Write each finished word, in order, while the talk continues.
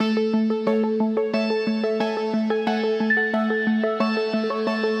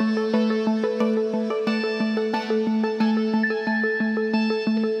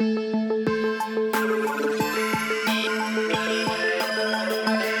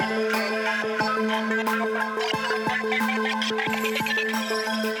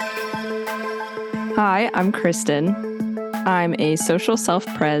Hi, I'm Kristen. I'm a social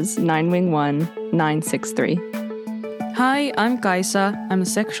self-pres 9-wing-1 963. Hi, I'm Kaisa. I'm a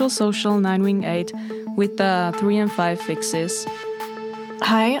sexual social 9-wing-8 with 3 and 5 fixes.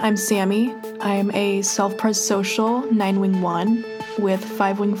 Hi, I'm Sammy. I'm a self-pres social 9-wing-1 with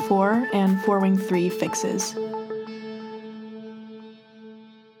 5-wing-4 and 4-wing-3 fixes.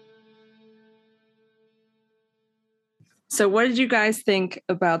 So what did you guys think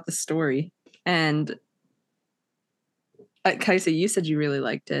about the story? And Kaisa, you said you really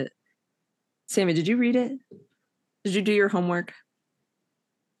liked it. Sammy, did you read it? Did you do your homework?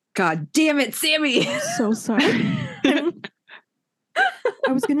 God damn it, Sammy! So sorry.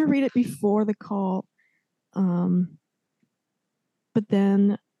 I was gonna read it before the call, but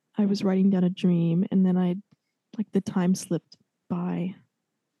then I was writing down a dream, and then the time slipped by.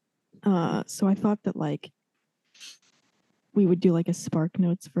 So I thought that we would do a Spark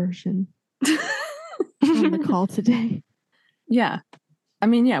Notes version on the call today. Yeah. I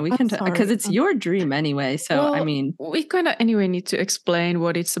mean, yeah, we can, because it's your dream anyway. So, well, I mean, we kind of anyway need to explain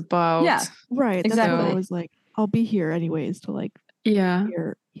what it's about. Yeah, right. Exactly. That's what I was like, I'll be here anyways to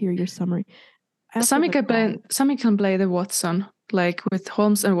hear your summary. Sammy can play the Watson. Like with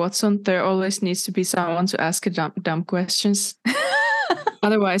Holmes and Watson, there always needs to be someone to ask dumb questions.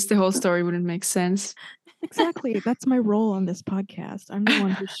 Otherwise, the whole story wouldn't make sense. Exactly. That's my role on this podcast. I'm the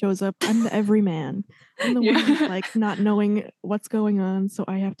one who shows up. I'm the everyman. I'm the one who's not knowing what's going on, so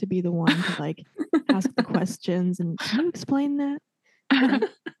I have to be the one to ask the questions and can you explain that?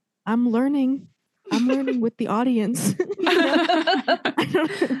 I'm learning. I'm learning with the audience.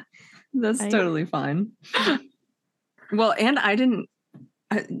 That's totally fine. Well, and I didn't.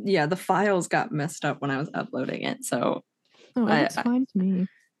 The files got messed up when I was uploading it, so. Oh, it's fine to me.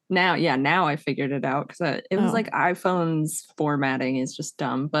 Now I figured it out because it was iPhone's formatting is just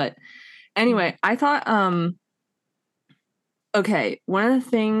dumb. But anyway, I thought, okay, one of the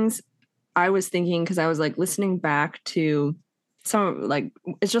things I was thinking, because I was listening back to some,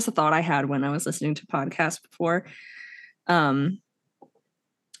 it's just a thought I had when I was listening to podcasts before, that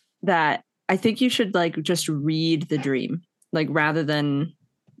I think you should just read the dream, rather than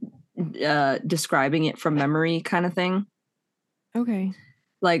describing it from memory kind of thing. Okay.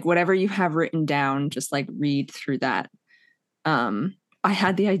 Whatever you have written down, just read through that. I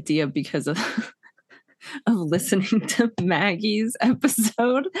had the idea because of of listening to Maggie's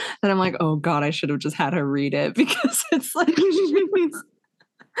episode that I'm like, oh God, I should have just had her read it, because it's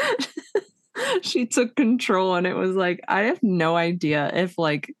she took control, and it was I have no idea if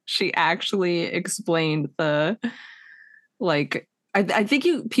she actually explained the I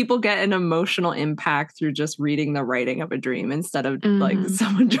think people get an emotional impact through just reading the writing of a dream instead of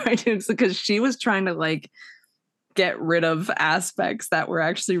someone trying to, because she was trying to get rid of aspects that were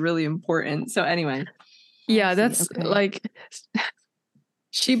actually really important. So anyway. Yeah, that's okay.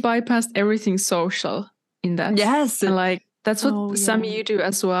 She bypassed everything social in that. Yes. And that's what Sammy, you do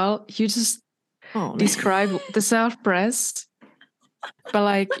as well. You just describe the self-press.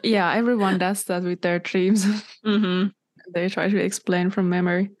 But everyone does that with their dreams. Mm-hmm. They try to explain from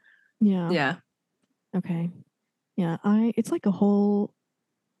memory. Yeah. Okay. Yeah, it's a whole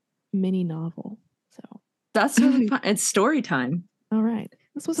mini novel. So that's really fun. It's story time. All right.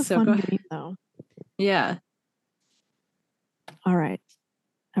 This was a fun dream though. Yeah. All right.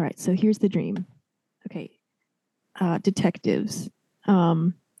 So here's the dream. Okay. Detectives.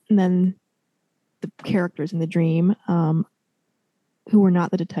 And then the characters in the dream, who were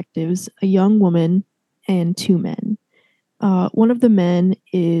not the detectives, a young woman and two men. One of the men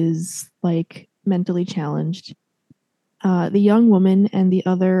is mentally challenged. The young woman and the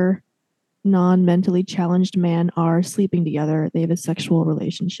other non-mentally challenged man are sleeping together. They have a sexual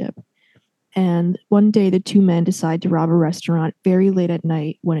relationship. And one day the two men decide to rob a restaurant very late at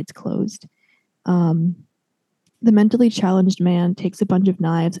night when it's closed. The mentally challenged man takes a bunch of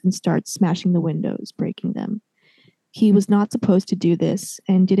knives and starts smashing the windows, breaking them. He was not supposed to do this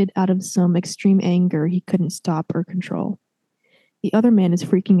and did it out of some extreme anger he couldn't stop or control. The other man is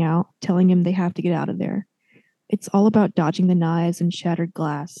freaking out, telling him they have to get out of there. It's all about dodging the knives and shattered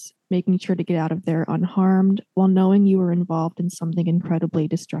glass, making sure to get out of there unharmed while knowing you were involved in something incredibly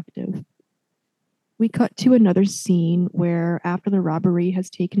destructive. We cut to another scene where, after the robbery has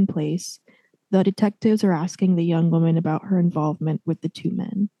taken place, the detectives are asking the young woman about her involvement with the two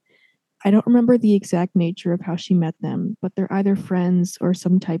men. I don't remember the exact nature of how she met them, but they're either friends or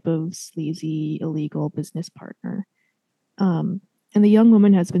some type of sleazy, illegal business partner. And the young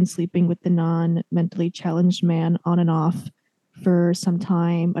woman has been sleeping with the non-mentally challenged man on and off for some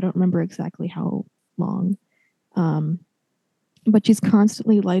time. I don't remember exactly how long. But she's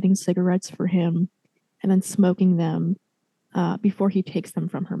constantly lighting cigarettes for him and then smoking them before he takes them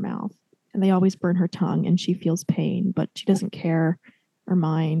from her mouth. And they always burn her tongue, and she feels pain, but she doesn't care or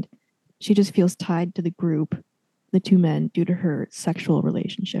mind. She just feels tied to the group, the two men, due to her sexual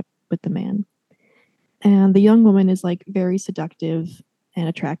relationship with the man. And the young woman is like very seductive and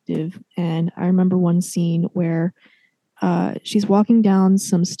attractive. And I remember one scene where she's walking down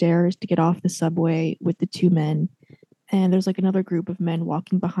some stairs to get off the subway with the two men. And there's like another group of men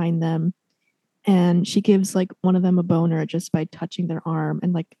walking behind them. And she gives like one of them a boner just by touching their arm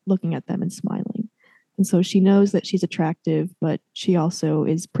and like looking at them and smiling. And so she knows that she's attractive, but she also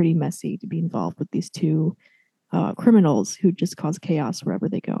is pretty messy to be involved with these two criminals who just cause chaos wherever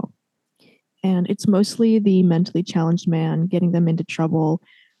they go. And it's mostly the mentally challenged man getting them into trouble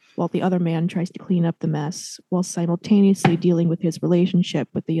while the other man tries to clean up the mess while simultaneously dealing with his relationship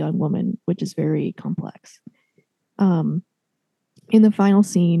with the young woman, which is very complex. In the final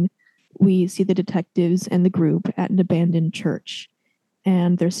scene, we see the detectives and the group at an abandoned church.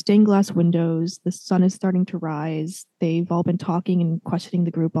 And there's stained glass windows. The sun is starting to rise. They've all been talking and questioning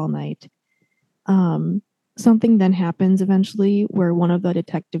the group all night. Something then happens eventually where one of the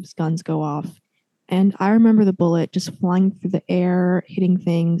detectives' guns go off. And I remember the bullet just flying through the air, hitting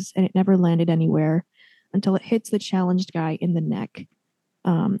things, and it never landed anywhere until it hits the challenged guy in the neck.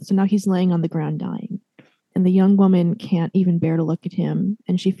 So now he's laying on the ground dying. And the young woman can't even bear to look at him,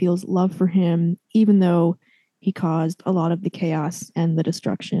 and she feels love for him, even though he caused a lot of the chaos and the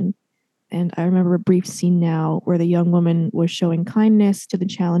destruction. And I remember a brief scene now where the young woman was showing kindness to the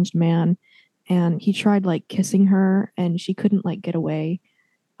challenged man, and he tried like kissing her, and she couldn't like get away.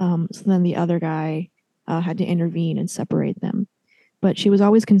 So then the other guy had to intervene and separate them. But she was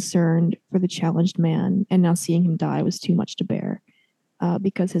always concerned for the challenged man, and now seeing him die was too much to bear.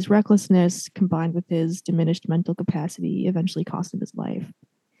 Because his recklessness combined with his diminished mental capacity eventually cost him his life.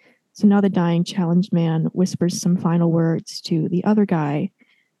 So now the dying challenged man whispers some final words to the other guy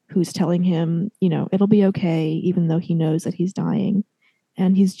who's telling him, you know, it'll be okay, even though he knows that he's dying.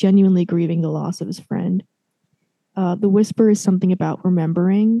 And he's genuinely grieving the loss of his friend. The whisper is something about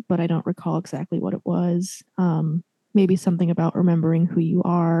remembering, but I don't recall exactly what it was. Maybe something about remembering who you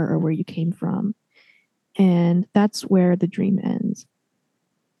are or where you came from. And that's where the dream ends.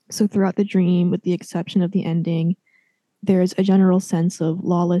 So throughout the dream, with the exception of the ending, there's a general sense of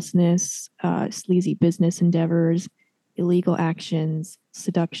lawlessness, sleazy business endeavors, illegal actions,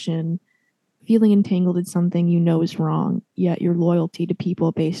 seduction, feeling entangled in something you know is wrong, yet your loyalty to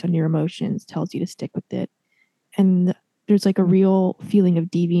people based on your emotions tells you to stick with it. And there's like a real feeling of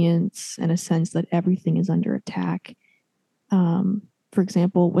deviance and a sense that everything is under attack. For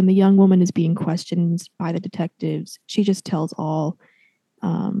example, when the young woman is being questioned by the detectives, she just tells all.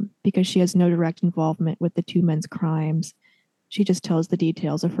 Because she has no direct involvement with the two men's crimes. She just tells the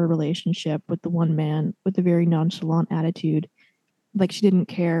details of her relationship with the one man with a very nonchalant attitude. Like she didn't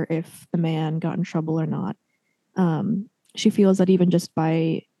care if the man got in trouble or not. She feels that even just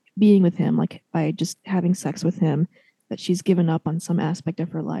by being with him, like by just having sex with him, that she's given up on some aspect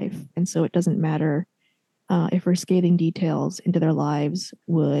of her life. And so it doesn't matter if her scathing details into their lives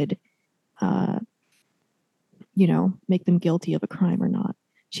would make them guilty of a crime or not.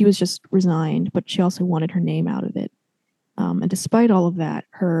 She was just resigned, but she also wanted her name out of it. And despite all of that,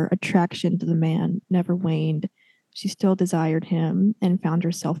 her attraction to the man never waned. She still desired him and found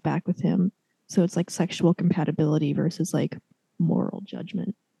herself back with him. So it's like sexual compatibility versus like moral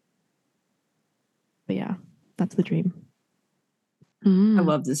judgment. But yeah, that's the dream. I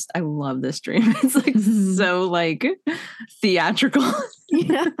love this. I love this dream. It's like so like theatrical.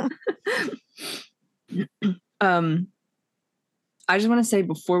 Yeah. I just want to say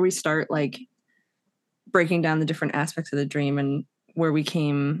before we start like breaking down the different aspects of the dream and where we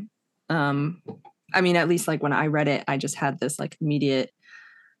came, I mean, at least like when I read it, I just had this like immediate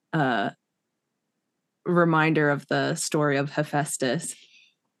reminder of the story of Hephaestus.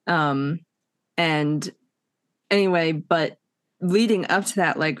 And anyway, but leading up to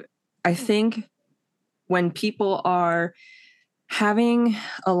that, like, I think when people are having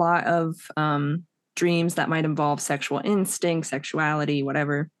a lot of dreams that might involve sexual instinct, sexuality,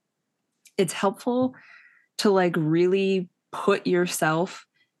 whatever, it's helpful to like really put yourself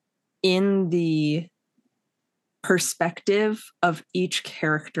in the perspective of each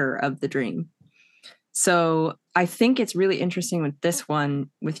character of the dream. So I think it's really interesting with this one,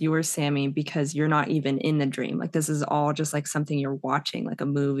 with yours, Sammy, because you're not even in the dream. Like this is all just like something you're watching, like a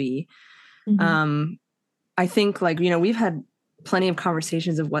movie. Mm-hmm. I think like, we've had plenty of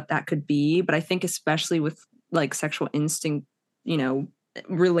conversations of what that could be, but I think especially with like sexual instinct,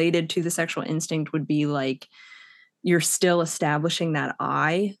 related to the sexual instinct would be like you're still establishing that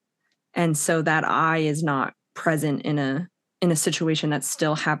I, and so that I is not present in a situation that's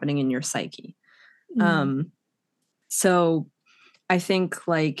still happening in your psyche. So I think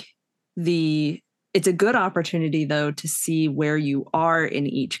like it's a good opportunity though to see where you are in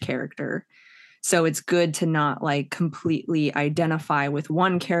each character. So it's good to not like completely identify with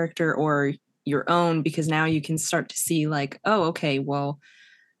one character or your own, because now you can start to see like, oh, okay, well,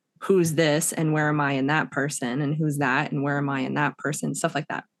 who's this and where am I in that person, and who's that and where am I in that person, stuff like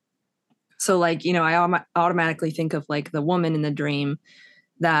that. So like, you know, I automatically think of like the woman in the dream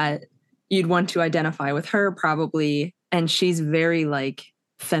that you'd want to identify with her probably. And she's very like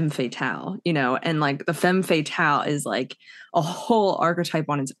femme fatale, you know, and like the femme fatale is like a whole archetype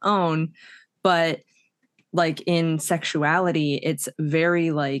on its own. But like in sexuality, it's very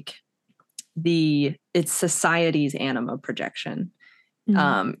like it's society's anima projection.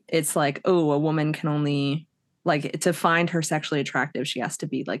 It's like, oh, a woman can only like to find her sexually attractive, she has to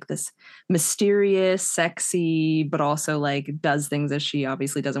be like this mysterious, sexy, but also like does things that she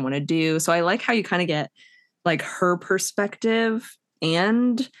obviously doesn't want to do. So I like how you kind of get like her perspective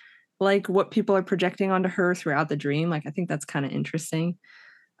and like what people are projecting onto her throughout the dream. Like I think that's kind of interesting.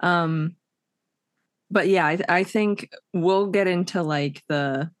 But yeah, I think we'll get into like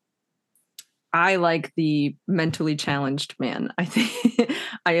I like the mentally challenged man. I think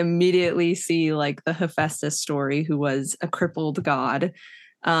I immediately see like the Hephaestus story, who was a crippled god.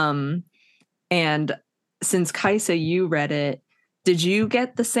 And since Kaisa, you read it, did you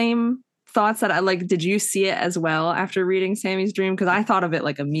get the same thoughts that I like? Did you see it as well after reading Sammy's dream? Because I thought of it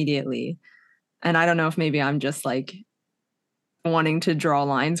like immediately. And I don't know if maybe I'm just like wanting to draw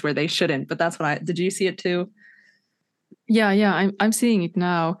lines where they shouldn't, but that's what did you see it too? Yeah, I'm seeing it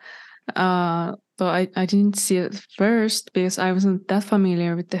now. But I didn't see it first because I wasn't that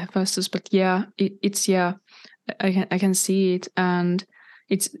familiar with the Hephaestus. But yeah, it's I can see it, and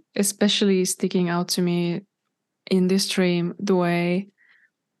it's especially sticking out to me in this dream the way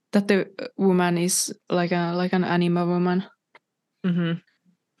that the woman is like an anima woman. Mm-hmm.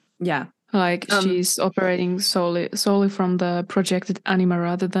 Yeah, like she's operating solely from the projected anima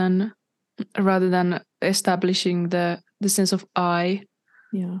rather than establishing the sense of I.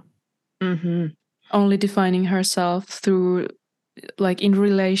 Yeah. Mm-hmm. Only defining herself through like in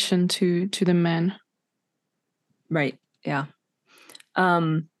relation to the men. Right. Yeah.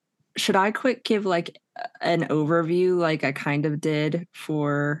 Should I quick give like an overview like I kind of did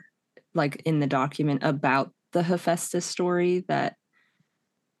for like in the document about the Hephaestus story? That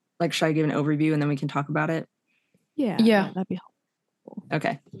like, should I give an overview and then we can talk about it? Yeah, that'd be helpful.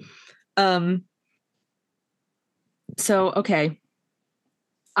 Okay. So okay.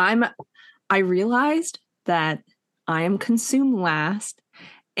 I realized that I am consumed last,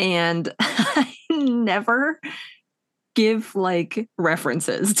 and I never give like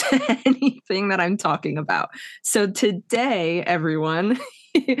references to anything that I'm talking about. So today, everyone,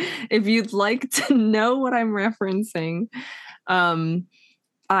 if you'd like to know what I'm referencing,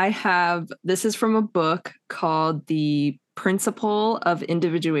 this is from a book called The Principle of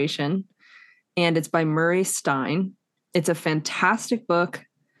Individuation, and it's by Murray Stein. It's a fantastic book.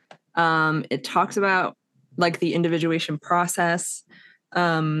 It talks about like the individuation process.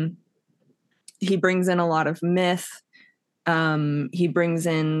 He brings in a lot of myth. He brings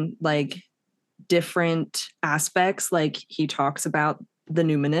in like different aspects. Like he talks about the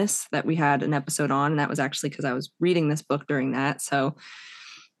numinous that we had an episode on, and that was actually because I was reading this book during that. So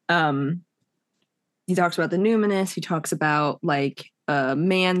he talks about the numinous. He talks about like a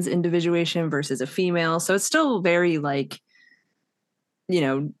man's individuation versus a female. So it's still very like, you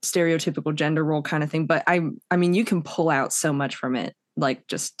know, stereotypical gender role kind of thing. But I mean, you can pull out so much from it, like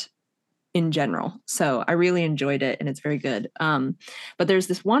just in general. So I really enjoyed it, and it's very good. But there's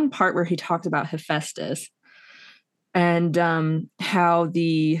this one part where he talks about Hephaestus and how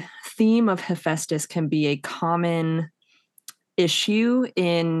the theme of Hephaestus can be a common issue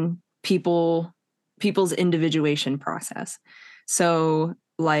in people's individuation process. So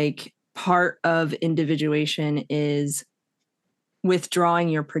like part of individuation is withdrawing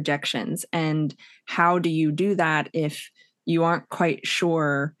your projections. And how do you do that if you aren't quite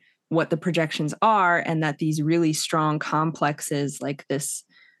sure what the projections are, and that these really strong complexes, like this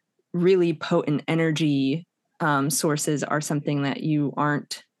really potent energy sources, are something that you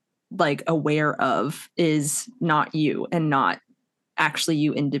aren't like aware of, is not you and not actually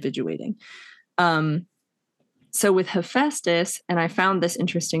you individuating. So with Hephaestus, and I found this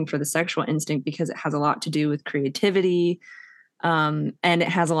interesting for the sexual instinct because it has a lot to do with creativity, and it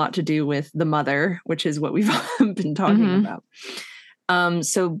has a lot to do with the mother, which is what we've been talking about.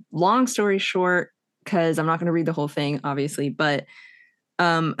 So long story short, because I'm not going to read the whole thing, obviously, but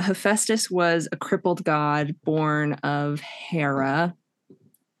Hephaestus was a crippled god born of Hera.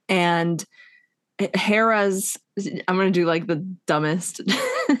 And Hera's, I'm going to do like the dumbest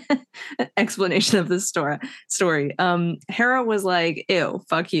explanation of this story. Hera was like, ew,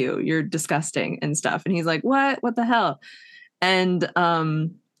 fuck you, you're disgusting and stuff. And he's like, what the hell? And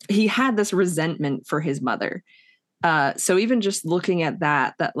he had this resentment for his mother. So even just looking at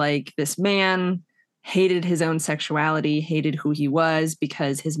that like this man hated his own sexuality, hated who he was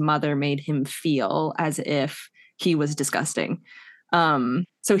because his mother made him feel as if he was disgusting.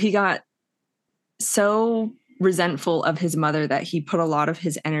 So he got so resentful of his mother that he put a lot of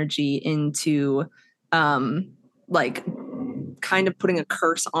his energy into like kind of putting a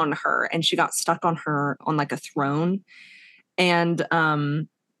curse on her, and she got stuck on like a throne. And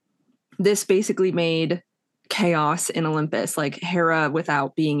this basically made chaos in Olympus. Like Hera,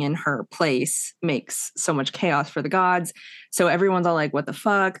 without being in her place, makes so much chaos for the gods. So everyone's all like, what the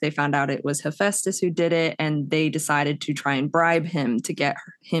fuck? They found out it was Hephaestus who did it, and they decided to try and bribe him to get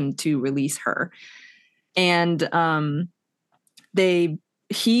him to release her. And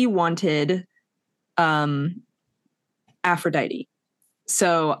he wanted Aphrodite.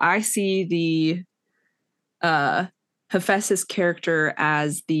 So I see the Hephaestus character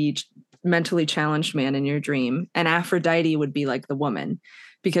as the mentally challenged man in your dream, and Aphrodite would be like the woman,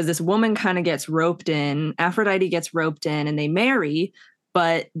 because this woman kind of gets roped in. Aphrodite gets roped in, and they marry,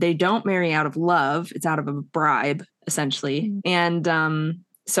 but they don't marry out of love. It's out of a bribe, essentially. And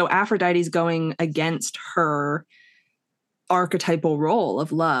so Aphrodite's going against her archetypal role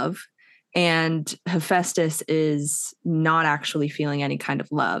of love, and Hephaestus is not actually feeling any kind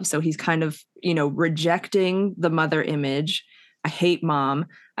of love. So he's kind of, rejecting the mother image. I hate mom.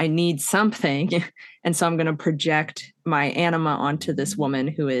 I need something. And so I'm going to project my anima onto this woman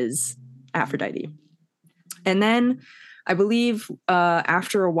who is Aphrodite. And then I believe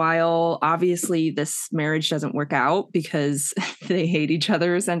after a while, obviously this marriage doesn't work out because they hate each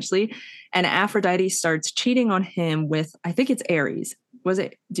other essentially. And Aphrodite starts cheating on him with, I think it's Ares. Was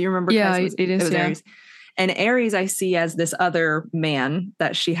it? Do you remember? Yeah, it is. It was Ares. And Ares I see as this other man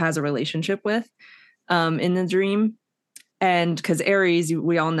that she has a relationship with in the dream. And because Ares,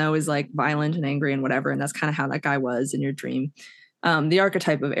 we all know, is like violent and angry and whatever. And that's kind of how that guy was in your dream. The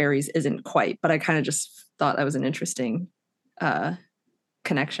archetype of Ares isn't quite, but I kind of just thought that was an interesting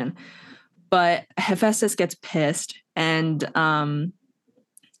connection. But Hephaestus gets pissed, and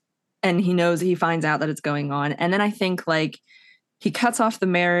he finds out that it's going on. And then I think like he cuts off the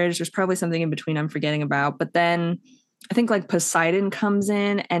marriage. There's probably something in between I'm forgetting about. But then I think like Poseidon comes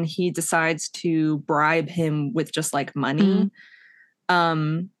in, and he decides to bribe him with just like money.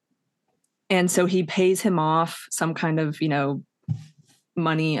 And so he pays him off some kind of,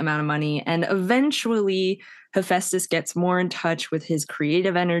 amount of money. And eventually Hephaestus gets more in touch with his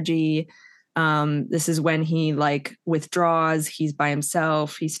creative energy. This is when he like withdraws. He's by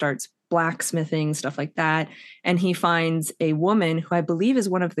himself. He starts blacksmithing, stuff like that. And he finds a woman who I believe is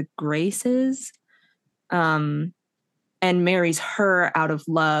one of the Graces, and marries her out of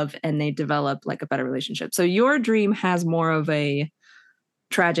love, and they develop like a better relationship. So your dream has more of a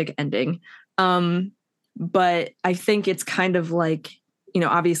tragic ending. But I think it's kind of like,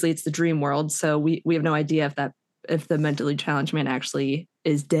 obviously it's the dream world. So we have no idea if the mentally challenged man actually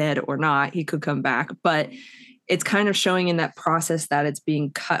is dead or not. He could come back, but it's kind of showing in that process that it's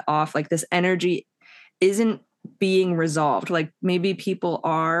being cut off. Like this energy isn't being resolved. Like maybe people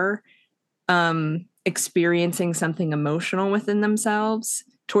are experiencing something emotional within themselves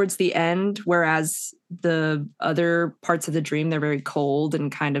towards the end, whereas the other parts of the dream, they're very cold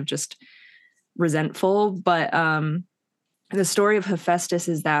and kind of just resentful. But the story of Hephaestus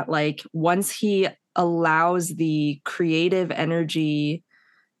is that like once he allows the creative energy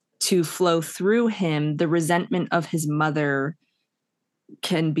to flow through him, the resentment of his mother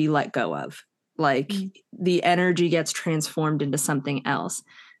can be let go of. Like the energy gets transformed into something else.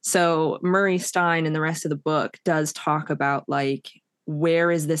 So Murray Stein in the rest of the book does talk about like,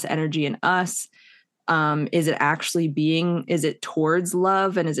 where is this energy in us? Is it towards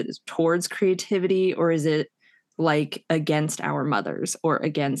love, and is it towards creativity, or is it like against our mothers or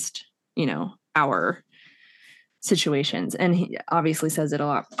against, our situations? And he obviously says it a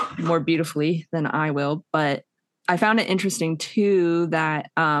lot more beautifully than I will, but I found it interesting too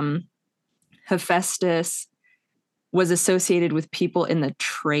that Hephaestus was associated with people in the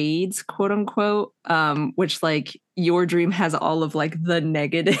trades, quote unquote, which like your dream has all of like the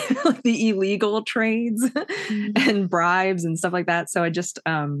negative, like the illegal trades and bribes and stuff like that. So I just,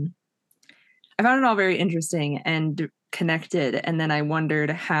 I found it all very interesting. And connected. And then I wondered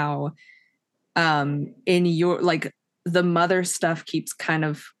how in your like the mother stuff keeps kind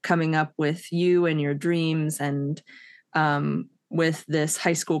of coming up with you and your dreams and with this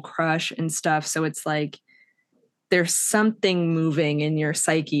high school crush and stuff. So it's like there's something moving in your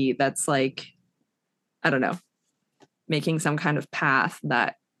psyche that's like, I don't know, making some kind of path,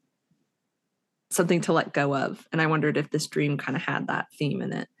 that something to let go of. And I wondered if this dream kind of had that theme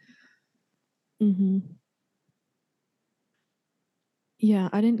in it. Mm-hmm. Yeah,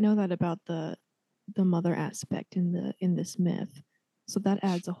 I didn't know that about the mother aspect in this myth. So that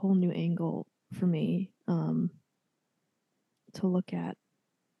adds a whole new angle for me to look at.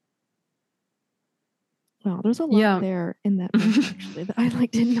 Wow, there's a lot there in that myth actually that I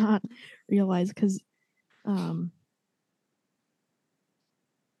like did not realize, because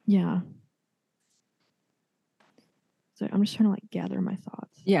yeah. So I'm just trying to like gather my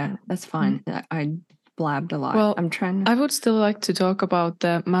thoughts. Yeah, that's fine. I blabbed a lot. Well, I'm trying to... I would still like to talk about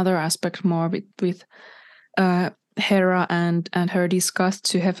the mother aspect more with Hera and her disgust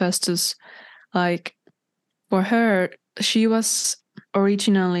to Hephaestus. Like, for her, she was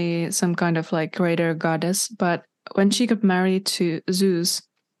originally some kind of like greater goddess, but when she got married to Zeus,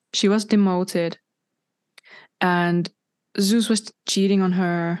 she was demoted, and Zeus was cheating on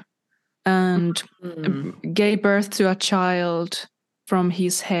her and gave birth to a child from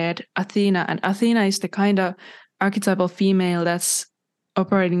his head, Athena. And Athena is the kind of archetypal female that's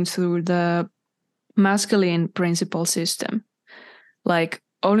operating through the masculine principle system, like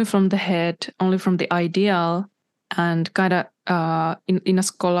only from the head, only from the ideal, and kind of in a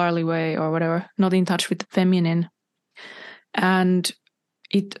scholarly way or whatever, not in touch with the feminine. And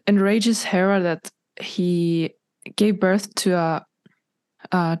it enrages Hera that he gave birth to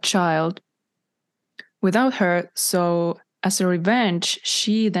a child without her. So as a revenge,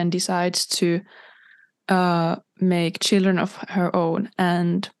 she then decides to make children of her own,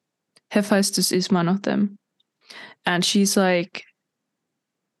 and Hephaestus is one of them. And she's like,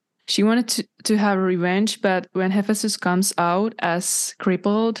 she wanted to have revenge, but when Hephaestus comes out as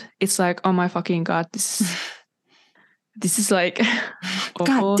crippled, it's like, oh my fucking god, this is like awful.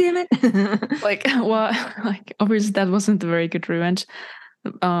 God damn it. Like, well, like obviously that wasn't a very good revenge.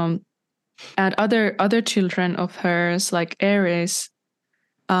 And other children of hers, like Ares,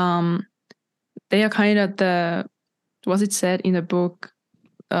 they are kind of was it said in the book,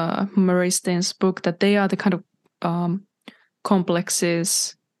 Murray Stein's book, that they are the kind of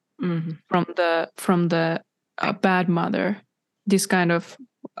complexes from the bad mother, this kind of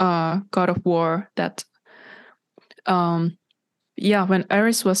god of war that when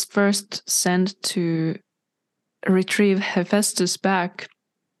Ares was first sent to retrieve Hephaestus back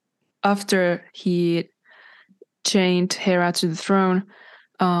after he chained Hera to the throne,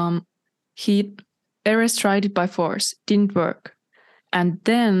 Ares tried it by force, didn't work, and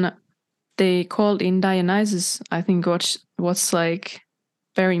then they called in Dionysus, I think, what's like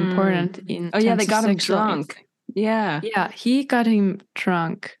very important in they got him drunk. Yeah, he got him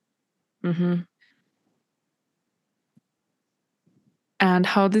drunk. And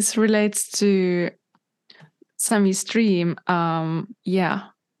how this relates to Sammy's dream, I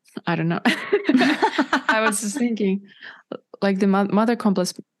don't know. I was just thinking, like the mother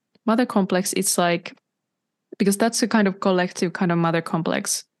complex, it's like, because that's a kind of collective kind of mother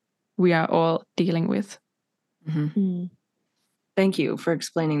complex we are all dealing with. Thank you for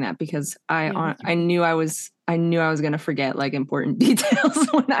explaining that, because I knew I was going to forget like important details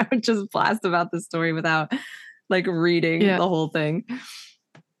when I would just blast about the story without like reading the whole thing.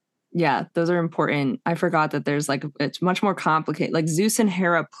 Yeah, those are important. I forgot that there's like, it's much more complicated. Like Zeus and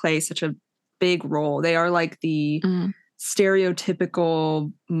Hera play such a big role. They are like the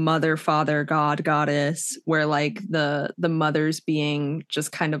stereotypical mother, father, god, goddess, where like the mother's being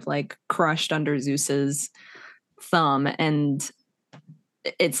just kind of like crushed under Zeus's thumb. And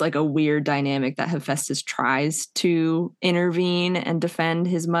it's like a weird dynamic that Hephaestus tries to intervene and defend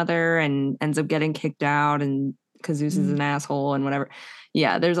his mother and ends up getting kicked out, and because Zeus is an asshole and whatever.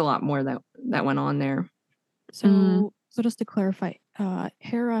 Yeah, there's a lot more that went on there. So just to clarify,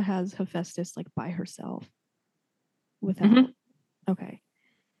 Hera has Hephaestus like by herself without okay.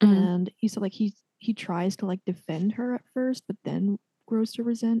 And you said like he tries to like defend her at first, but then grows to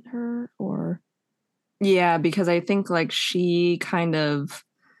resent her, or yeah, because I think like she kind of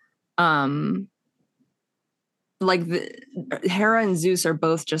like Hera and Zeus are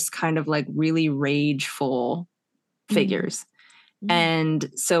both just kind of like really rageful figures.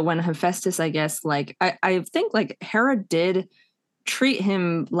 And so when Hephaestus, I guess, like, I think like Hera did treat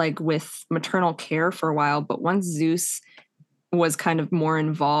him like with maternal care for a while, but once Zeus was kind of more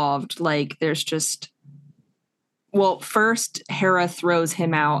involved, like there's just well, first Hera throws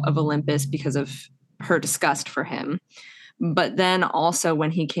him out of Olympus because of her disgust for him. But then also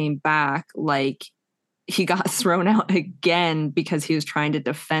when he came back, like he got thrown out again because he was trying to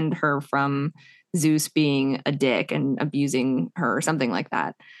defend her from Zeus being a dick and abusing her or something like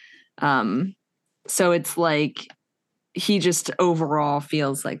that. So it's like he just overall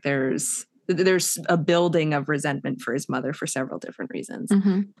feels like there's a building of resentment for his mother for several different reasons.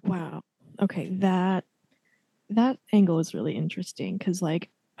 Mm-hmm. Wow. Okay, that angle is really interesting because like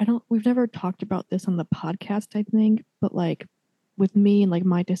we've never talked about this on the podcast, I think, but like with me and like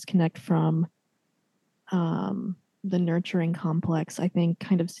my disconnect from the nurturing complex, I think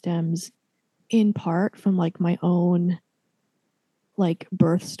kind of stems in part from like my own like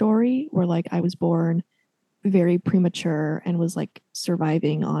birth story where like I was born very premature and was like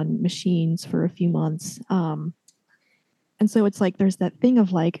surviving on machines for a few months. And so it's like there's that thing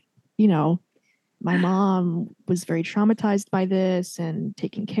of like, you know, my mom was very traumatized by this, and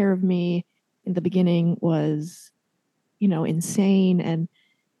taking care of me in the beginning was, you know, insane, and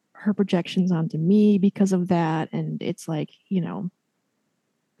her projections onto me because of that. And it's like, you know,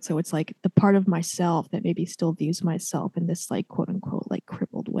 so it's like the part of myself that maybe still views myself in this like quote unquote like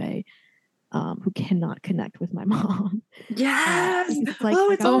crippled way, who cannot connect with my mom. Yes. It's like,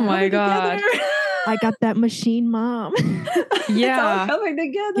 it's all Oh my coming God. together. I got that machine mom. It's Yeah. all coming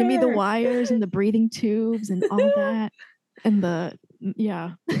together. Give me the wires and the breathing tubes and all that. And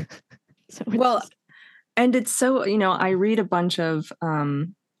yeah. So it's Well, and it's so, you know, I read a bunch of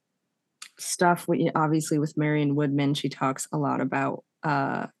stuff. Obviously, with Marion Woodman, she talks a lot about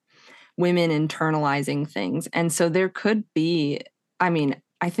women internalizing things. And so there could be, I mean,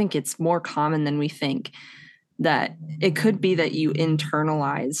 I think it's more common than we think that it could be that you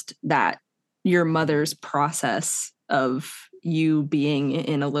internalized that your mother's process of you being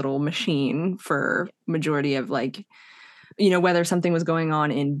in a little machine for majority of like, you know, whether something was going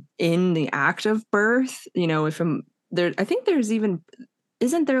on in the act of birth, you know, if there, I think there's even,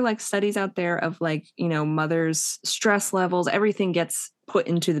 isn't there like studies out there of like, you know, mothers' stress levels, everything gets put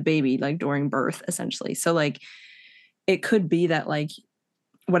into the baby like during birth essentially. So like it could be that like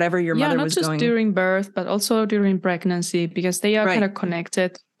whatever your mother not was just going during birth, but also during pregnancy, because they are Right. kind of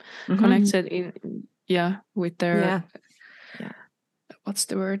connected in with their what's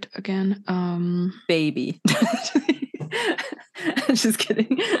the word again? Baby. Just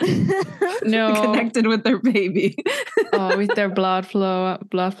kidding. No. Connected with their baby. With their blood flow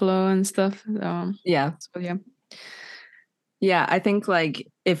and stuff. Yeah. So yeah. Yeah, I think like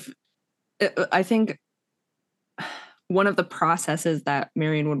I think one of the processes that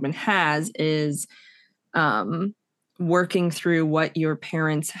Marion Woodman has is working through what your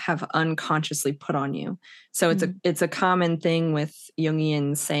parents have unconsciously put on you. So it's a common thing with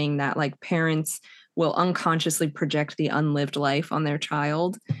Jungians saying that like parents will unconsciously project the unlived life on their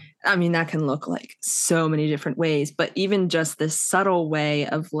child. I mean, that can look like so many different ways, but even just this subtle way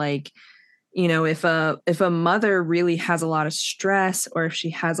of like, you know, if a mother really has a lot of stress, or if she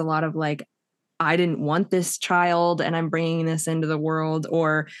has a lot of like, I didn't want this child and I'm bringing this into the world,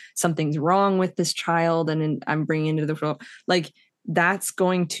 or something's wrong with this child and I'm bringing it into the world, like that's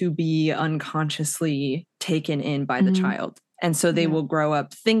going to be unconsciously taken in by the child. And so they will grow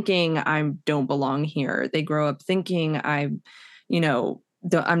up thinking I don't belong here. They grow up thinking I'm, you know,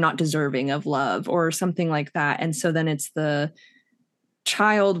 I'm not deserving of love or something like that. And so then it's the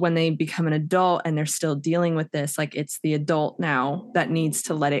child, when they become an adult and they're still dealing with this, like it's the adult now that needs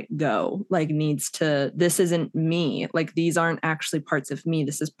to let it go, like needs to, this isn't me, like these aren't actually parts of me,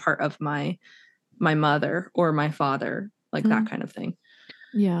 this is part of my mother or my father, like that kind of thing.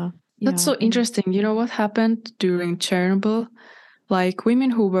 That's so interesting. You know what happened during Chernobyl? Like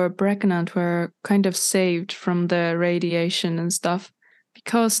women who were pregnant were kind of saved from the radiation and stuff,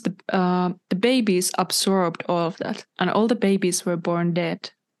 because the babies absorbed all of that, and all the babies were born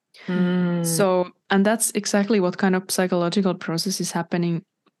dead. So, and that's exactly what kind of psychological process is happening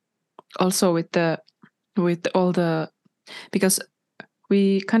also with all the, because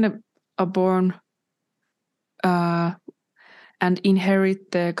we kind of are born and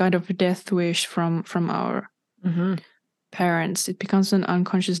inherit the kind of death wish from our parents. It becomes an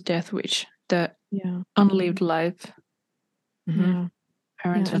unconscious death wish, the unlived life.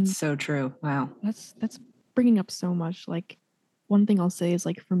 Parents. That's so true. Wow. That's bringing up so much. Like one thing I'll say is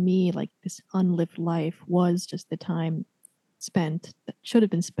like for me, like this unlived life was just the time spent that should have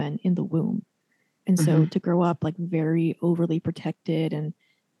been spent in the womb. And so to grow up like very overly protected and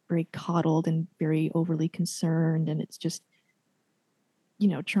very coddled and very overly concerned, and it's just, you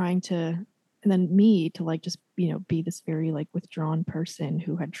know, trying to, and then me to like just, you know, be this very like withdrawn person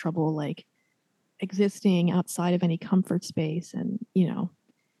who had trouble like existing outside of any comfort space, and Yeah,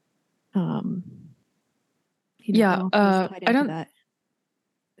 I don't know if it's tied I into don't. that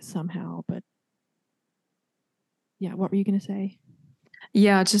somehow, but yeah, what were you gonna say?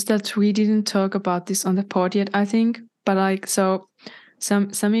 Yeah, just that we didn't talk about this on the pod yet, I think. But like, so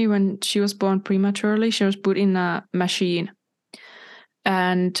Sammy, when she was born prematurely, she was put in a machine,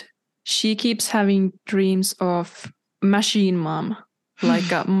 and she keeps having dreams of machine mom,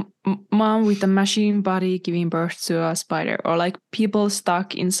 like a mom with a machine body giving birth to a spider, or like people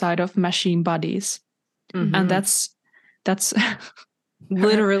stuck inside of machine bodies, Mhm. and that's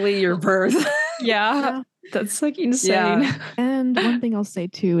literally your birth. yeah, that's like insane. Yeah. And one thing I'll say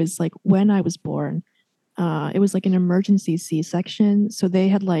too is like when I was born, it was like an emergency C-section. So they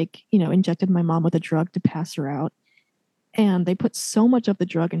had like, injected my mom with a drug to pass her out. And they put so much of the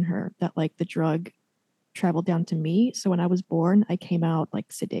drug in her that like the drug traveled down to me. So when I was born, I came out like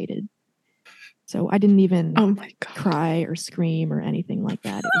sedated. So I didn't even Oh my god. cry or scream or anything like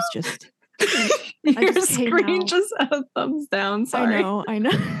that. It was just Your just came screen out. just had a thumbs down. Sorry. I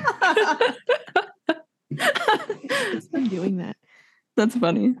know. It's been doing that. That's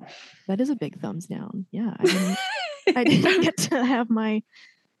funny. That is a big thumbs down. Yeah. I didn't get to have my,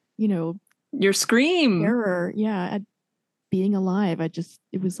 Your scream. terror. Yeah. At being alive.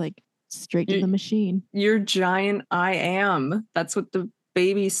 It was like straight to the machine. Your giant I am. That's what the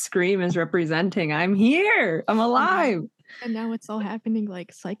baby's scream is representing. I'm here. I'm alive. And now it's all happening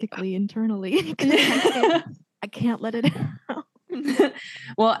like psychically internally. I can't let it out.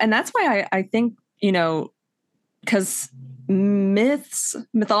 Well, and that's why I think, because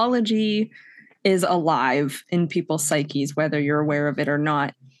mythology is alive in people's psyches, whether you're aware of it or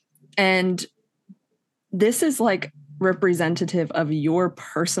not. And this is like representative of your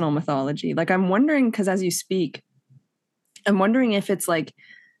personal mythology. Like I'm wondering, because as you speak, I'm wondering if it's like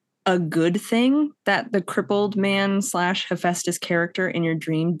a good thing that the crippled man / Hephaestus character in your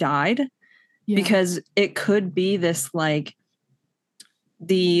dream died, because it could be this like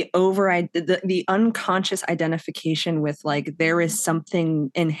the unconscious identification with like there is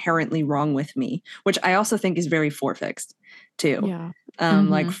something inherently wrong with me, which I also think is very forefixed too. Yeah.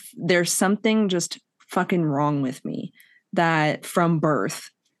 Like there's something just fucking wrong with me that from birth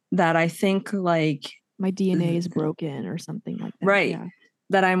that I think like my DNA is broken or something like that. Right. Yeah.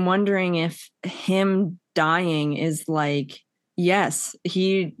 That I'm wondering if him dying is like, yes,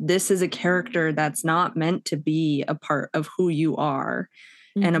 this is a character that's not meant to be a part of who you are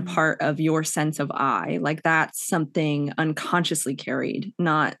and a part of your sense of I. Like that's something unconsciously carried,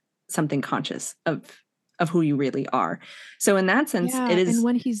 not something conscious of who you really are. So in that sense, it is. And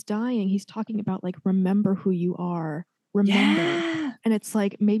when he's dying, he's talking about like, remember who you are. Remember. Yeah. And it's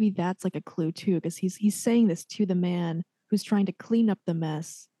like, maybe that's like a clue too, because he's saying this to the man who's trying to clean up the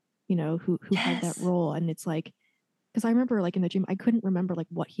mess, who had that role. And it's like, because I remember like in the dream, I couldn't remember like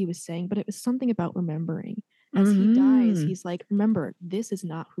what he was saying, but it was something about remembering. As he dies, he's like, remember, this is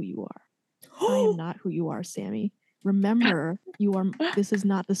not who you are. I am not who you are, Sammy. Remember, this is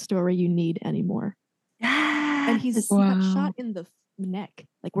not the story you need anymore. And he got shot in the neck,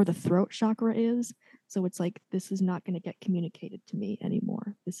 like where the throat chakra is. So it's like, this is not going to get communicated to me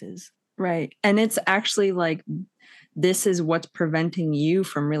anymore. This is right. And it's actually like, this is what's preventing you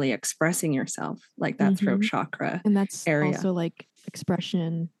from really expressing yourself, like that throat chakra. And that's area. Also like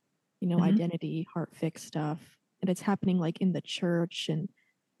expression, identity, heart fix stuff. And it's happening like in the church. And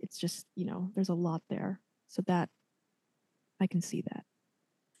it's just, there's a lot there. So that I can see that.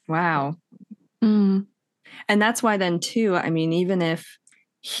 Wow. And that's why then too, I mean, even if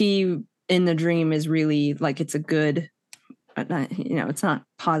he in the dream is really like, it's a good, it's not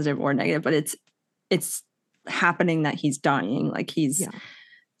positive or negative, but it's happening that he's dying. Like he's,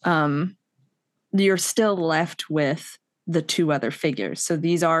 you're still left with the two other figures. So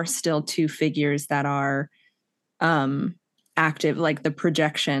these are still two figures that are active, like the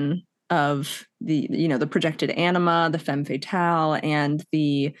projection of the projected anima, the femme fatale, and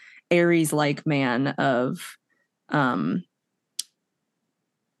the Aries-like man of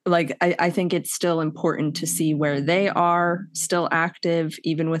like I think it's still important to see where they are still active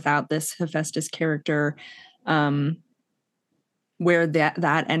even without this Hephaestus character, where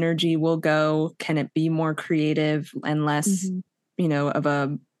that energy will go. Can it be more creative and less of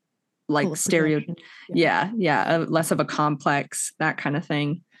a like stereo less of a complex, that kind of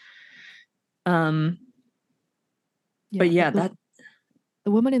thing. But the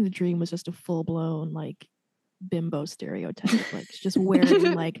woman in the dream was just a full-blown like bimbo stereotype, like just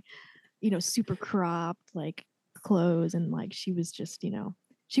wearing like super cropped like clothes, and like she was just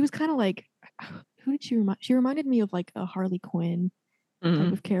she was kind of like, who did she reminded me of like a Harley Quinn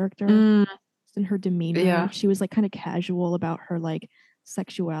type of character. in her demeanor. Yeah. She was like kind of casual about her like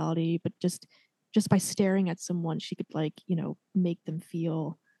sexuality, but just by staring at someone, she could like, you know, make them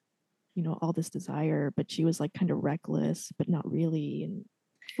feel, you know, all this desire, but she was like kind of reckless, but not really, and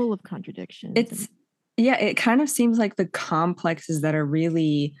full of contradictions. It kind of seems like the complexes that are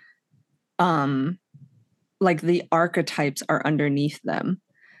really like the archetypes are underneath them.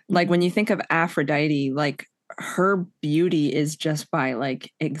 Like when you think of Aphrodite, like her beauty is just by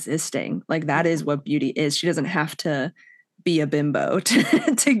like existing. Like that is what beauty is. She doesn't have to be a bimbo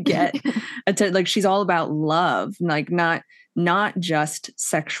to get like she's all about love, like not just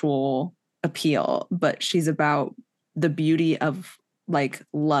sexual appeal, but she's about the beauty of like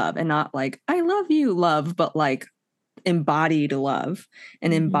love, and not like I love you love, but like embodied love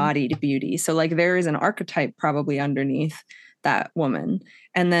and embodied beauty. So like there is an archetype probably underneath that woman.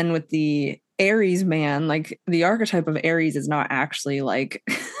 And then with the Aries man, like the archetype of Aries is not actually like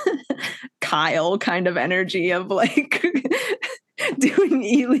Kyle kind of energy of like doing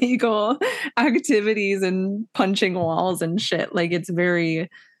illegal activities and punching walls and shit. Like it's very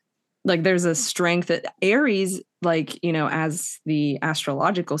like there's a strength that Aries, like, you know, as the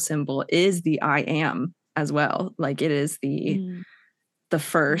astrological symbol is the I am as well. Like it is the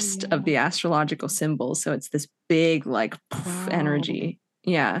first of the astrological symbols. So it's this big like energy.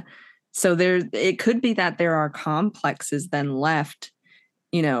 Yeah. So it could be that there are complexes then left,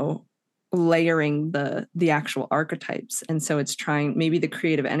 you know, layering the actual archetypes. And so it's trying, maybe the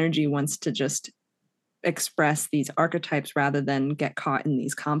creative energy wants to just express these archetypes rather than get caught in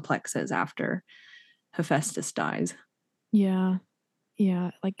these complexes after Hephaestus dies. Yeah.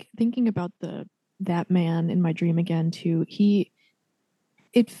 Like thinking about that man in my dream again too,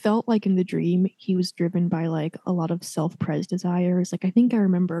 it felt like in the dream he was driven by like a lot of self-pres desires. Like I think I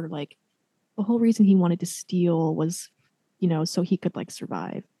remember like the whole reason he wanted to steal was, you know, so he could like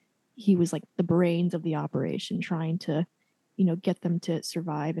survive. He was like the brains of the operation, trying to, you know, get them to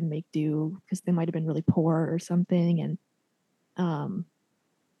survive and make do because they might have been really poor or something. And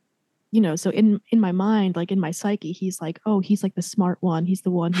you know, so in my mind, like in my psyche, he's like, oh, he's like the smart one. He's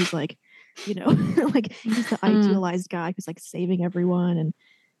the one who's like, you know, like he's the idealized guy who's like saving everyone and,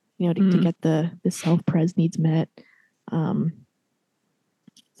 you know, to get the self-pres needs met.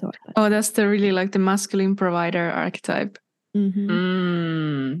 That's the really like the masculine provider archetype.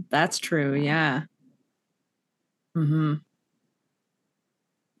 That's true. Yeah.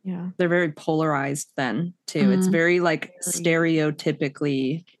 Yeah. They're very polarized then too. It's very like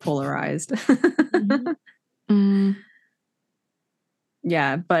stereotypically polarized.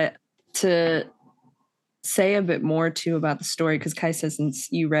 Yeah. But to say a bit more too about the story, because Kaisa,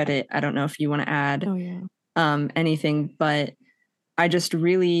 since you read it, I don't know if you want to add anything, but I just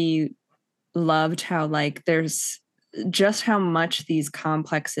really loved how like there's just how much these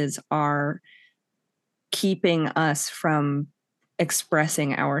complexes are keeping us from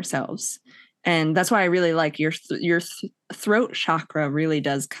expressing ourselves. And that's why I really like your throat chakra really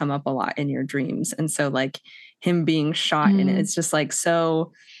does come up a lot in your dreams. And so like him being shot in it, it's just like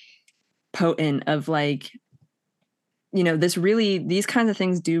so potent of like, you know, these kinds of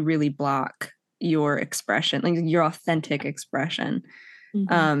things do really block your expression, like your authentic expression.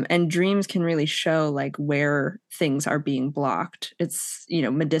 And dreams can really show like where things are being blocked. It's, you know,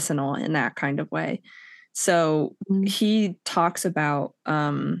 medicinal in that kind of way. So he talks about,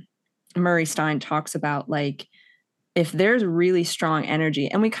 Murray Stein talks about like, if there's really strong energy,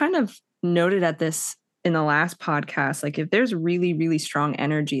 and we kind of noted at this in the last podcast, like if there's really, really strong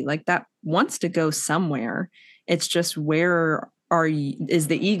energy, like that wants to go somewhere. It's just where is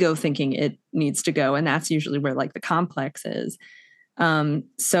the ego thinking it needs to go? And that's usually where like the complex is.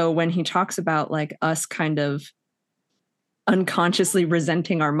 So when he talks about like us kind of unconsciously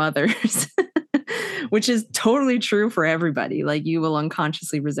resenting our mothers, which is totally true for everybody, like you will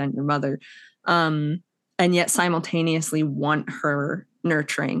unconsciously resent your mother, and yet simultaneously want her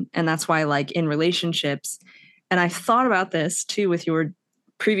nurturing. And that's why like in relationships, and I thought about this too with your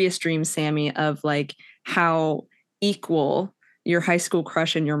previous dream, Sammy, of like how equal your high school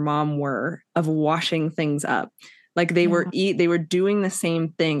crush and your mom were of washing things up. Like they were doing the same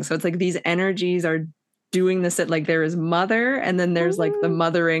thing. So it's like these energies are doing this at like there is mother, and then there's like the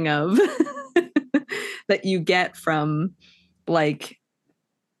mothering of that you get from like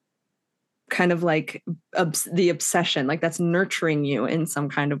kind of like the obsession, like that's nurturing you in some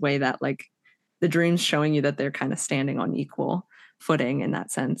kind of way that like the dream's showing you that they're kind of standing on equal footing in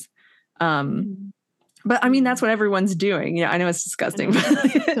that sense. But I mean, that's what everyone's doing. Yeah, I know it's disgusting.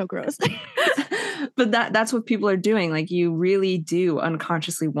 It's so gross. But that's what people are doing. Like you really do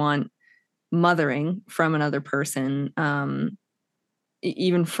unconsciously want mothering from another person.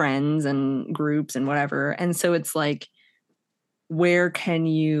 even friends and groups and whatever. And so it's like, where can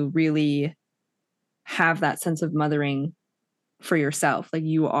you really have that sense of mothering for yourself? Like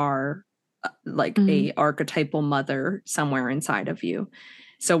you are like a archetypal mother somewhere inside of you.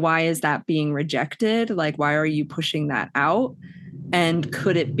 So why is that being rejected? Like, why are you pushing that out? And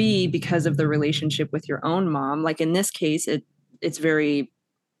could it be because of the relationship with your own mom? Like in this case, it's very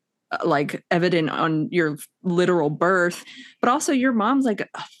like evident on your literal birth, but also your mom's like a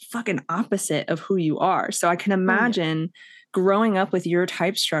fucking opposite of who you are. So I can imagine growing up with your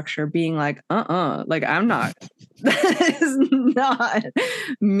type structure being like, like I'm not, that is not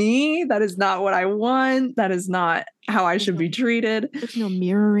me. That is not what I want. That is not how I should be treated. There's no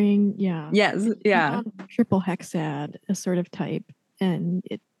mirroring. Yeah. Yes. Yeah. Triple hexad, assertive type. And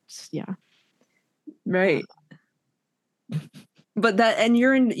it's, Right. But that, and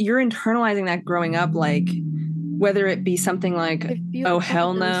you're internalizing that growing up, like whether it be something like, oh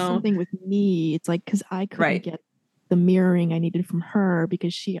hell no, something with me. It's like because I couldn't get the mirroring I needed from her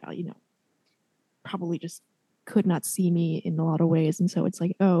because she, probably just could not see me in a lot of ways, and so it's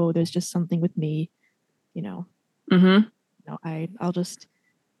like, oh, there's just something with me, I'll just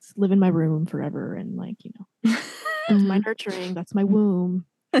live in my room forever, and like, that's my nurturing, that's my womb,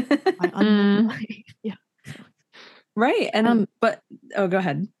 my unknown life. Yeah. Right. And but go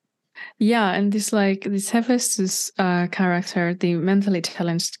ahead. Yeah, and this Hephaestus character, the mentally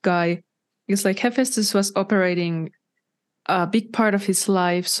challenged guy, is like Hephaestus was operating a big part of his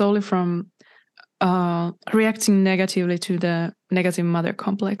life solely from reacting negatively to the negative mother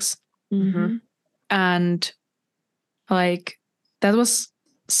complex. Mm-hmm. And like that was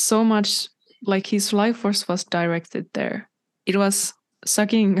so much like his life force was directed there. It was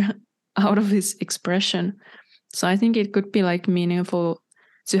sucking out of his expression. So I think it could be like meaningful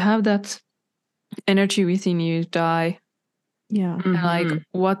to have that energy within you die. Yeah. And like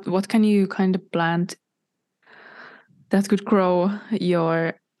what can you kind of plant that could grow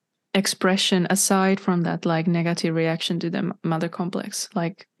your expression aside from that like negative reaction to the mother complex,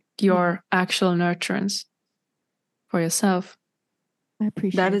 like your actual nurturance for yourself. I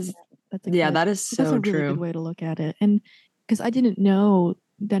appreciate that. Is that is so that's a really true. good way to look at it. And because I didn't know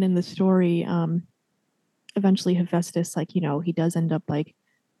that in the story, eventually Hephaestus, like, he does end up like,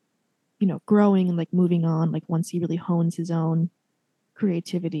 growing and like moving on, like once he really hones his own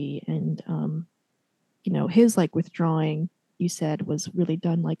creativity and, his like withdrawing, you said, was really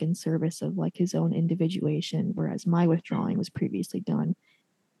done like in service of like his own individuation, whereas my withdrawing was previously done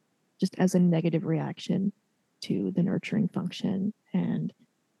just as a negative reaction to the nurturing function. And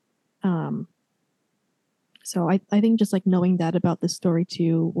so I think just like knowing that about the story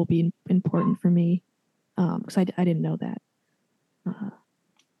too will be important for me, because I didn't know that.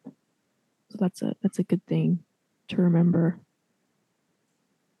 So that's a good thing to remember.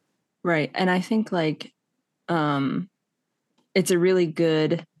 Right. And I think like it's a really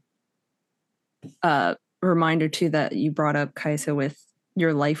good reminder too that you brought up, Kaisa, with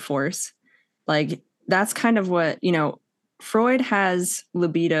your life force. Like that's kind of what, Freud has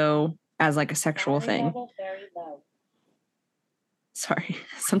libido as like a sexual thing. Very low. Sorry,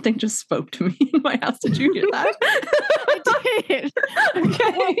 something just spoke to me in my house. Did you hear that? I did.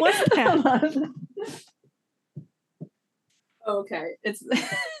 Okay. What was that? Okay.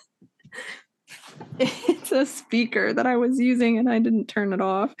 It's a speaker that I was using and I didn't turn it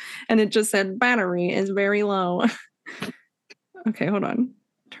off. And it just said battery is very low. Okay, hold on.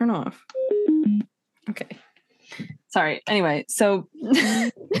 Turn off. Okay. Sorry. Anyway, so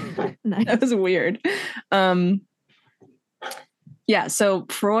Nice. that was weird. Yeah, so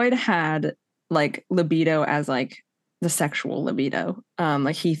Freud had like libido as like the sexual libido.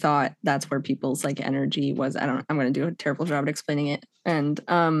 Like he thought that's where people's like energy was. I'm going to do a terrible job at explaining it. And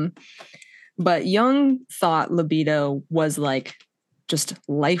but Jung thought libido was like just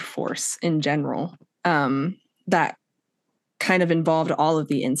life force in general. That kind of involved all of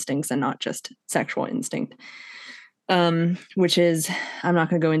the instincts and not just sexual instinct. Which is, I'm not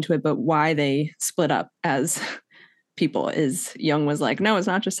going to go into it, but why they split up as people is Jung was like, no, it's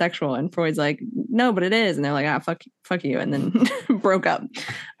not just sexual. And Freud's like, no, but it is. And they're like, fuck you. And then broke up.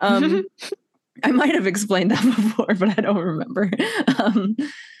 I might have explained that before, but I don't remember.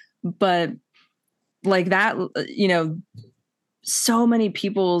 But like that, so many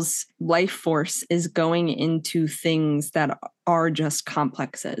people's life force is going into things that are just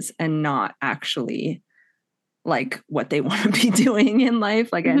complexes and not actually like what they want to be doing in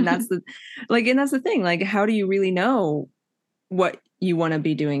life. Like, and that's the thing. Like, how do you really know what you want to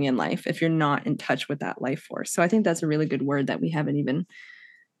be doing in life if you're not in touch with that life force? So I think that's a really good word that we haven't even,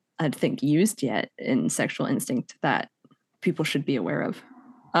 I think, used yet in sexual instinct, that people should be aware of.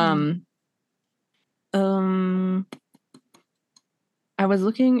 I was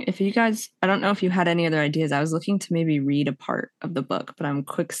looking, if you guys, I don't know if you had any other ideas. I was looking to maybe read a part of the book, but I'm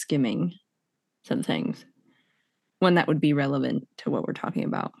quick skimming some things. One that would be relevant to what we're talking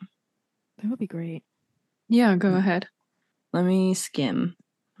about. That would be great. Yeah, go ahead. Let me skim.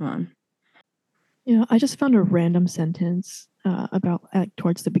 Hold on. I just found a random sentence about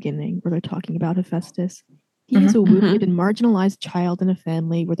towards the beginning where they're talking about Hephaestus. He is a wounded and marginalized child in a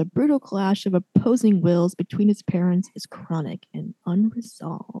family where the brutal clash of opposing wills between his parents is chronic and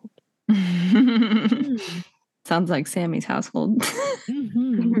unresolved. Sounds like Sammy's household.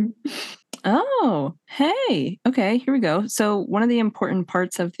 Oh, hey. Okay, here we go. So one of the important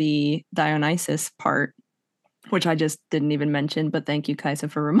parts of the Dionysus part, which I just didn't even mention, but thank you, Kaisa,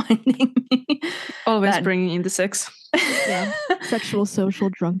 for reminding me. Always bringing in the sex. Yeah, sexual, social,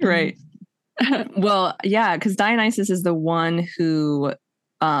 drunkenness. Right. Well, yeah, because Dionysus is the one who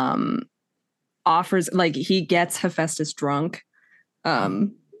offers, like, he gets Hephaestus drunk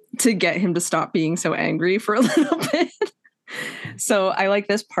to get him to stop being so angry for a little bit. So I like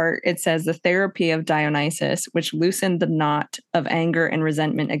this part. It says the therapy of Dionysus, which loosened the knot of anger and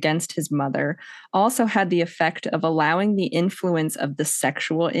resentment against his mother, also had the effect of allowing the influence of the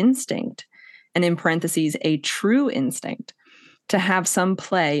sexual instinct, and in parentheses, a true instinct, to have some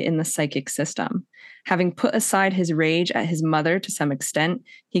play in the psychic system. Having put aside his rage at his mother to some extent,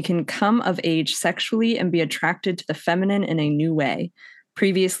 he can come of age sexually and be attracted to the feminine in a new way.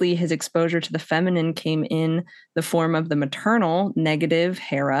 Previously, his exposure to the feminine came in the form of the maternal, negative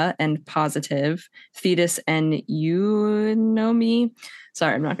Hera, and positive Thetis and Eunomy.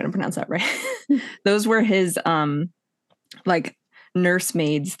 Sorry, I'm not going to pronounce that right. Those were his like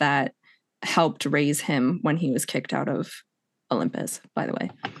nursemaids that helped raise him when he was kicked out of Olympus, by the way.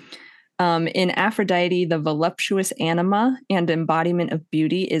 In Aphrodite, the voluptuous anima and embodiment of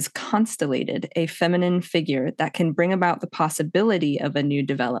beauty is constellated, a feminine figure that can bring about the possibility of a new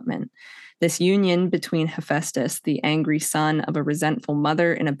development. This union between Hephaestus, the angry son of a resentful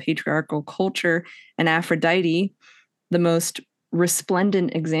mother in a patriarchal culture, and Aphrodite, the most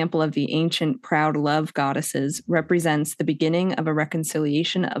resplendent example of the ancient proud love goddesses, represents the beginning of a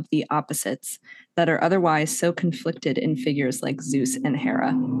reconciliation of the opposites that are otherwise so conflicted in figures like Zeus and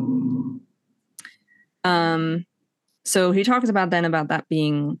Hera. So he talks about that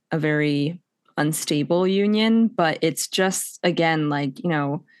being a very unstable union, but it's just, again, like,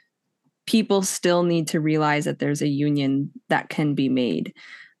 people still need to realize that there's a union that can be made.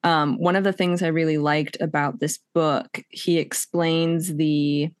 One of the things I really liked about this book, he explains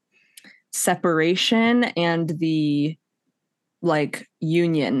the separation and the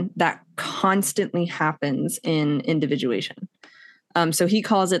union that constantly happens in individuation. So he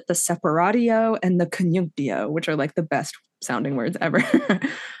calls it the separatio and the conjunctio, which are like the best sounding words ever.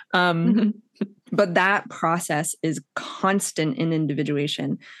 But that process is constant in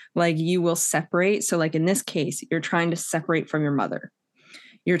individuation. Like, you will separate. So like in this case, you're trying to separate from your mother.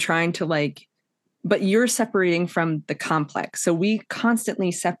 You're trying to but you're separating from the complex. So we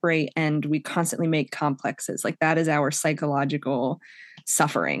constantly separate and we constantly make complexes. Like, that is our psychological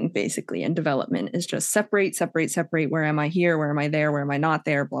suffering, basically, and development is just separate. Where am I here? Where am I there? Where am I not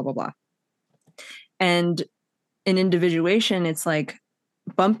there? Blah, blah, blah. And in individuation, it's like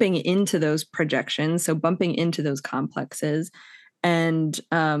bumping into those projections. So bumping into those complexes and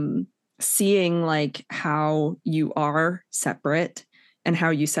seeing like how you are separate and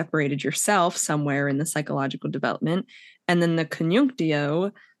how you separated yourself somewhere in the psychological development. And then the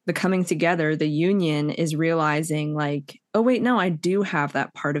conjunctio, the coming together, the union, is realizing like, oh, wait, no, I do have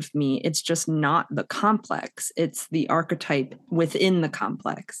that part of me. It's just not the complex. It's the archetype within the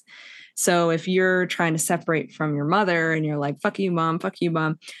complex. So if you're trying to separate from your mother and you're like, fuck you, mom,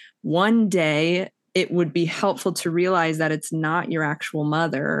 one day it would be helpful to realize that it's not your actual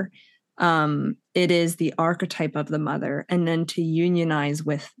mother. It is the archetype of the mother, and then to unionize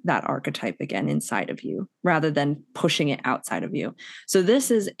with that archetype again inside of you rather than pushing it outside of you. So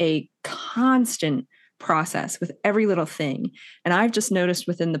this is a constant process with every little thing. And I've just noticed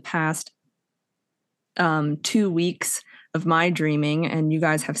within the past 2 weeks of my dreaming, and you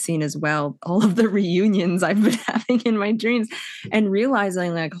guys have seen as well, all of the reunions I've been having in my dreams, and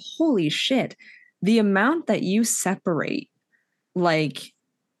realizing like, holy shit, the amount that you separate, like,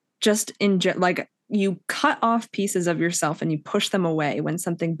 just like you cut off pieces of yourself and you push them away when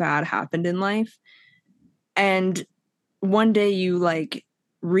something bad happened in life. And one day you like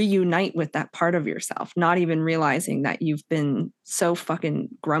reunite with that part of yourself, not even realizing that you've been so fucking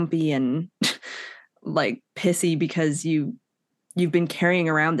grumpy and like pissy because you've been carrying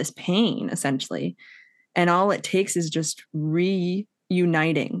around this pain essentially. And all it takes is just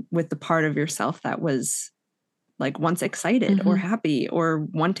reuniting with the part of yourself that was like once excited or happy or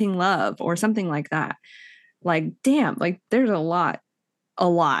wanting love or something like that. Like, damn, like there's a lot.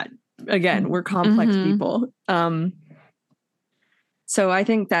 Again, we're complex people. So I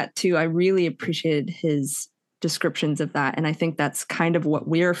think that too, I really appreciated his descriptions of that. And I think that's kind of what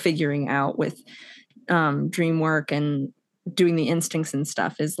we're figuring out with dream work and doing the instincts and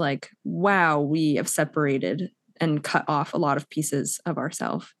stuff is like, wow, we have separated and cut off a lot of pieces of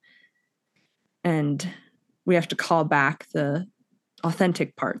ourselves. And we have to call back the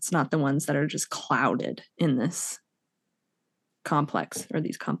authentic parts, not the ones that are just clouded in this complex or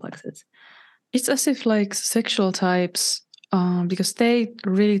these complexes. It's as if like sexual types, because they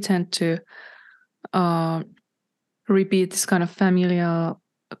really tend to repeat this kind of familial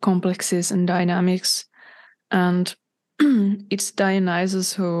complexes and dynamics. And it's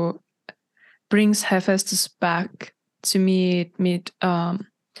Dionysus who brings Hephaestus back to meet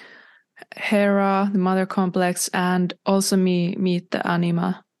Hera, the mother complex, and also meet the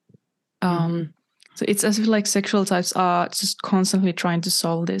anima. So it's as if like sexual types are just constantly trying to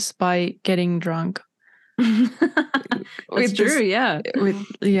solve this by getting drunk. It's true, yeah.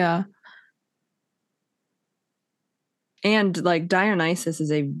 And like Dionysus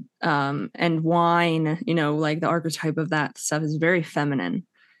is and wine, you know, like the archetype of that stuff is very feminine.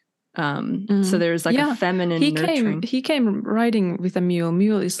 So there's like a feminine nurturing. He came riding with a mule.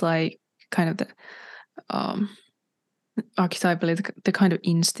 Mule is like kind of the archetypally the kind of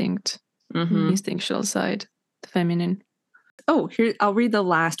instinct, instinctual side, the feminine. Oh, here, I'll read the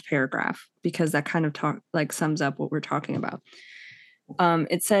last paragraph because that kind of sums up what we're talking about.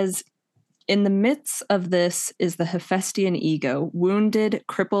 It says, in the midst of this is the Hephaestian ego, wounded,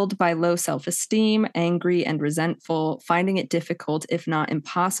 crippled by low self-esteem, angry and resentful, finding it difficult, if not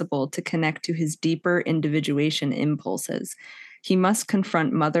impossible, to connect to his deeper individuation impulses. He must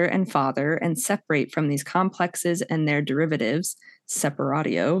confront mother and father and separate from these complexes and their derivatives,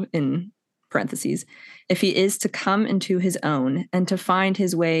 separatio in parentheses, if he is to come into his own and to find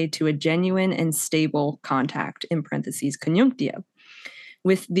his way to a genuine and stable contact, in parentheses, conjunctio,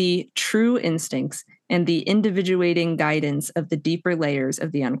 with the true instincts and the individuating guidance of the deeper layers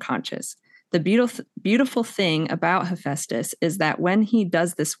of the unconscious. The beautiful thing about Hephaestus is that when he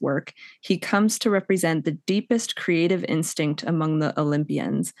does this work, he comes to represent the deepest creative instinct among the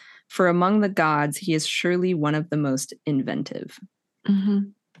Olympians, for among the gods, he is surely one of the most inventive.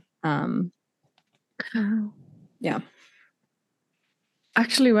 Yeah.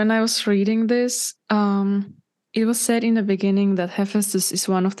 Actually, when I was reading this, it was said in the beginning that Hephaestus is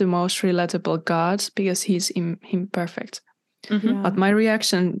one of the most relatable gods because he's imperfect. But my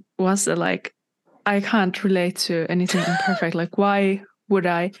reaction was that, like, I can't relate to anything imperfect. Like, why would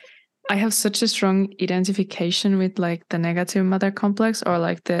I? I have such a strong identification with like the negative mother complex or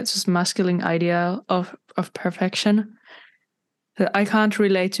like the just masculine ideal of perfection that I can't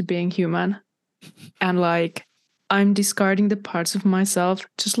relate to being human. And like, I'm discarding the parts of myself,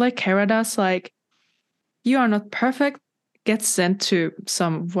 just like Hera does, like, you are not perfect, get sent to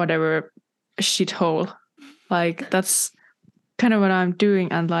some whatever shithole. Like, that's kind of what I'm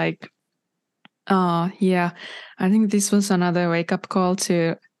doing. And like, I think this was another wake-up call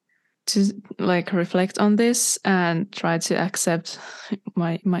to like reflect on this and try to accept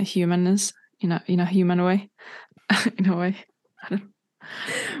my humanness in a human way. In a way. I don't know.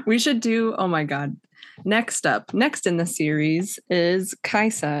 We should do, oh my God. Next in the series is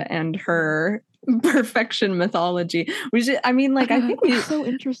Kaisa and her perfection mythology. We should, I mean, like, I think it's so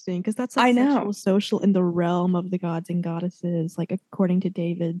interesting because that's like sexual social in the realm of the gods and goddesses, like according to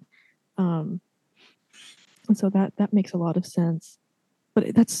David. And so that makes a lot of sense.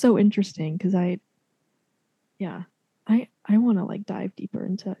 But that's so interesting because I want to like dive deeper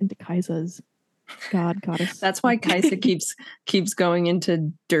into Kaisa's goddess. That's why Kaisa keeps going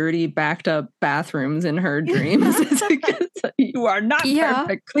into dirty, backed up bathrooms in her dreams. You are not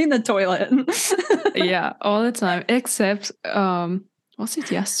perfect. Clean the toilet. Yeah, all the time. Except, was it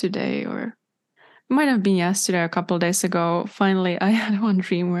yesterday or it might have been yesterday or a couple of days ago? Finally, I had one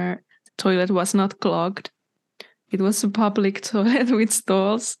dream where the toilet was not clogged. It was a public toilet with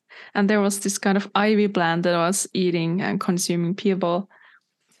stalls, and there was this kind of ivy plant that was eating and consuming people.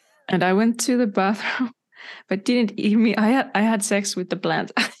 And I went to the bathroom, but didn't eat me. I had sex with the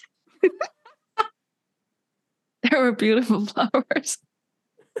plant. There were beautiful flowers.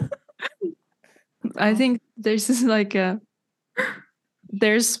 I think there's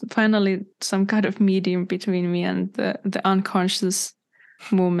finally some kind of medium between me and the unconscious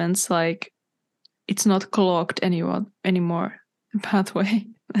movements. Like, it's not clogged anymore. The pathway.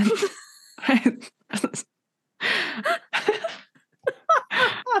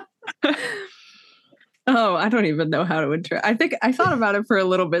 Oh, I don't even know how to interpret. I think I thought about it for a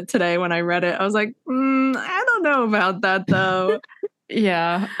little bit today when I read it. I was like, I don't know about that though.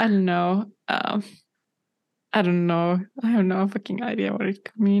 Yeah, I don't know. I don't know. I have no fucking idea what it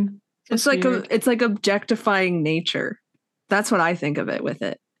could mean. It's like it's like objectifying nature. That's what I think of it with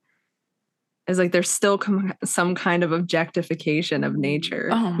it. It's like there's still some kind of objectification of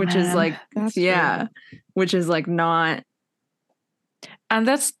nature, which is like which is like not. And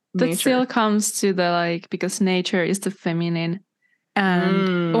that still comes to the like, because nature is the feminine,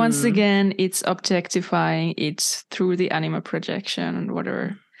 and once again it's objectifying it through the anima projection and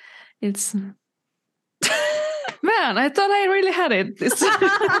whatever. It's man, I thought I really had it.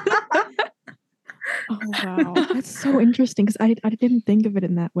 Oh wow, that's so interesting because I didn't think of it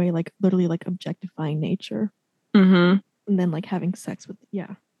in that way, like literally like objectifying nature, and then like having sex with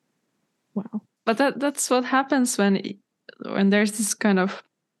wow. But that's what happens when there's this kind of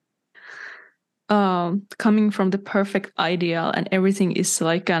coming from the perfect ideal, and everything is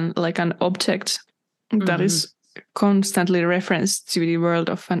like an object that is constantly referenced to the world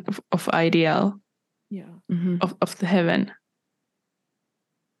of ideal, of the heaven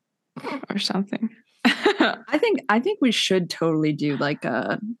or something. I think we should totally do I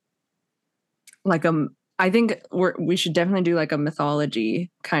think we should definitely do like a mythology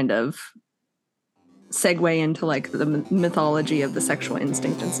kind of segue into like the mythology of the sexual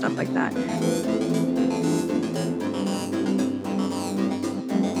instinct and stuff like that.